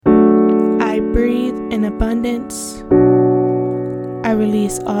breathe in abundance. I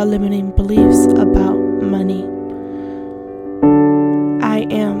release all limiting beliefs about money. I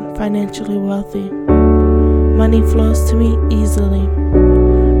am financially wealthy. Money flows to me easily.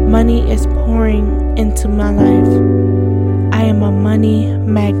 Money is pouring into my life. I am a money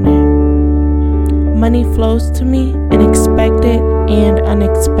magnet. Money flows to me in expected and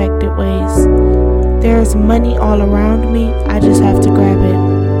unexpected ways. There is money all around me, I just have to grab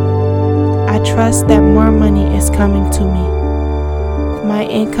it. I trust that more money is coming to me. My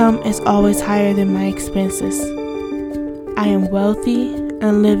income is always higher than my expenses. I am wealthy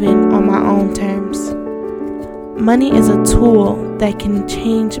and living on my own terms. Money is a tool that can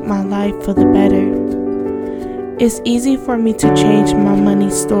change my life for the better. It's easy for me to change my money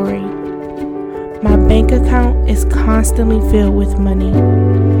story. My bank account is constantly filled with money.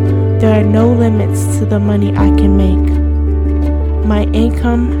 There are no limits to the money I can make. My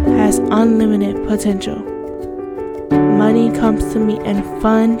income has unlimited potential. Money comes to me in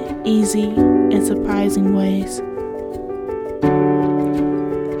fun, easy, and surprising ways.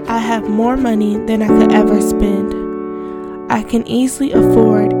 I have more money than I could ever spend. I can easily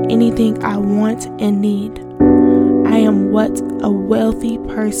afford anything I want and need. I am what a wealthy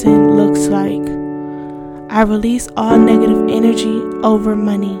person looks like. I release all negative energy over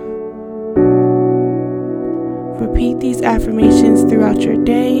money. Repeat these affirmations throughout your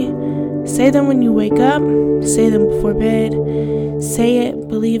day. Say them when you wake up. Say them before bed. Say it,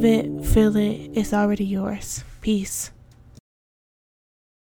 believe it, feel it. It's already yours. Peace.